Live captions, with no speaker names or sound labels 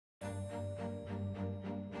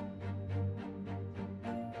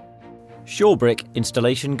Shorebrick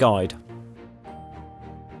Installation Guide.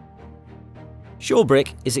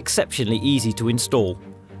 Shorebrick is exceptionally easy to install,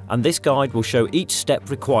 and this guide will show each step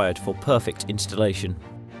required for perfect installation.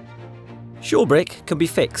 Shorebrick can be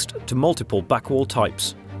fixed to multiple backwall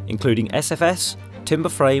types, including SFS, timber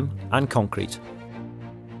frame and concrete.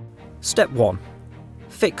 Step 1.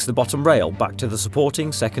 Fix the bottom rail back to the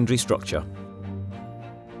supporting secondary structure.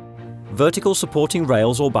 Vertical supporting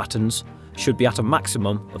rails or battens should be at a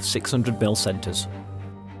maximum of 600mm centres.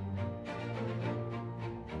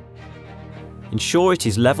 Ensure it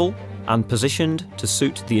is level and positioned to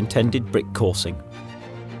suit the intended brick coursing.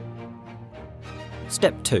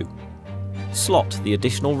 Step 2. Slot the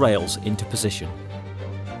additional rails into position.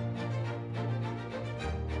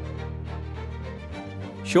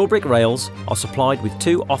 Shorebrick rails are supplied with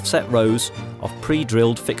 2 offset rows of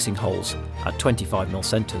pre-drilled fixing holes at 25mm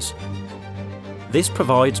centres. This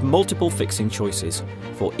provides multiple fixing choices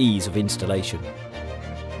for ease of installation.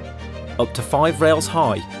 Up to 5 rails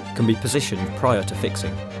high can be positioned prior to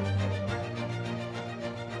fixing.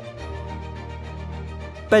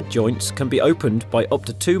 Bed joints can be opened by up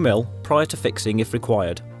to 2mm prior to fixing if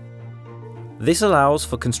required. This allows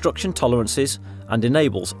for construction tolerances and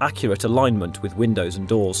enables accurate alignment with windows and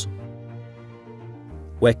doors.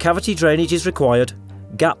 Where cavity drainage is required,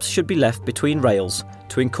 gaps should be left between rails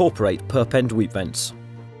to incorporate perpend weep vents.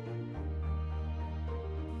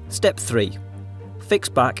 Step 3. Fix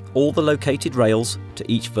back all the located rails to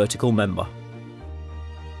each vertical member.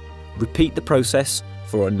 Repeat the process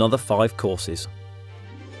for another 5 courses.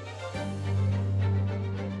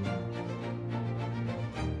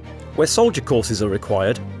 Where soldier courses are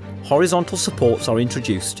required, horizontal supports are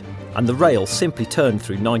introduced and the rail simply turned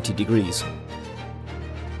through 90 degrees.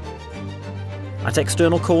 At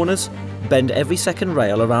external corners, bend every second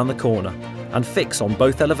rail around the corner and fix on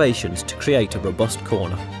both elevations to create a robust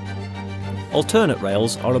corner. Alternate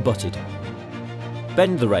rails are abutted.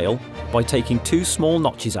 Bend the rail by taking 2 small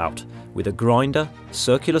notches out with a grinder,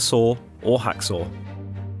 circular saw or hacksaw.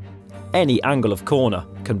 Any angle of corner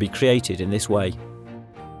can be created in this way.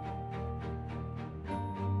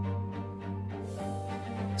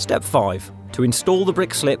 Step 5. To install the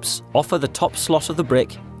brick slips, offer the top slot of the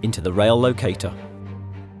brick into the rail locator.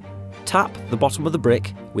 Tap the bottom of the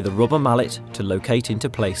brick with a rubber mallet to locate into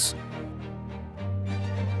place.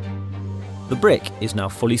 The brick is now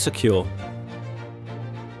fully secure.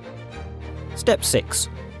 Step 6.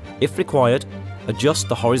 If required, adjust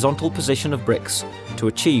the horizontal position of bricks to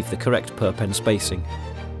achieve the correct perpend spacing.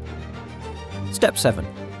 Step 7.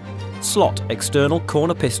 Slot external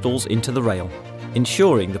corner pistons into the rail,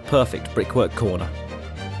 ensuring the perfect brickwork corner.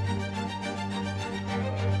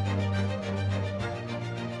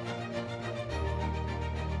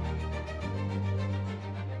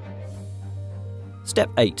 Step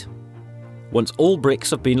 8. Once all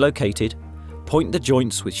bricks have been located, point the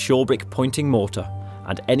joints with Shorebrick pointing mortar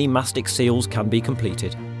and any mastic seals can be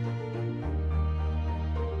completed.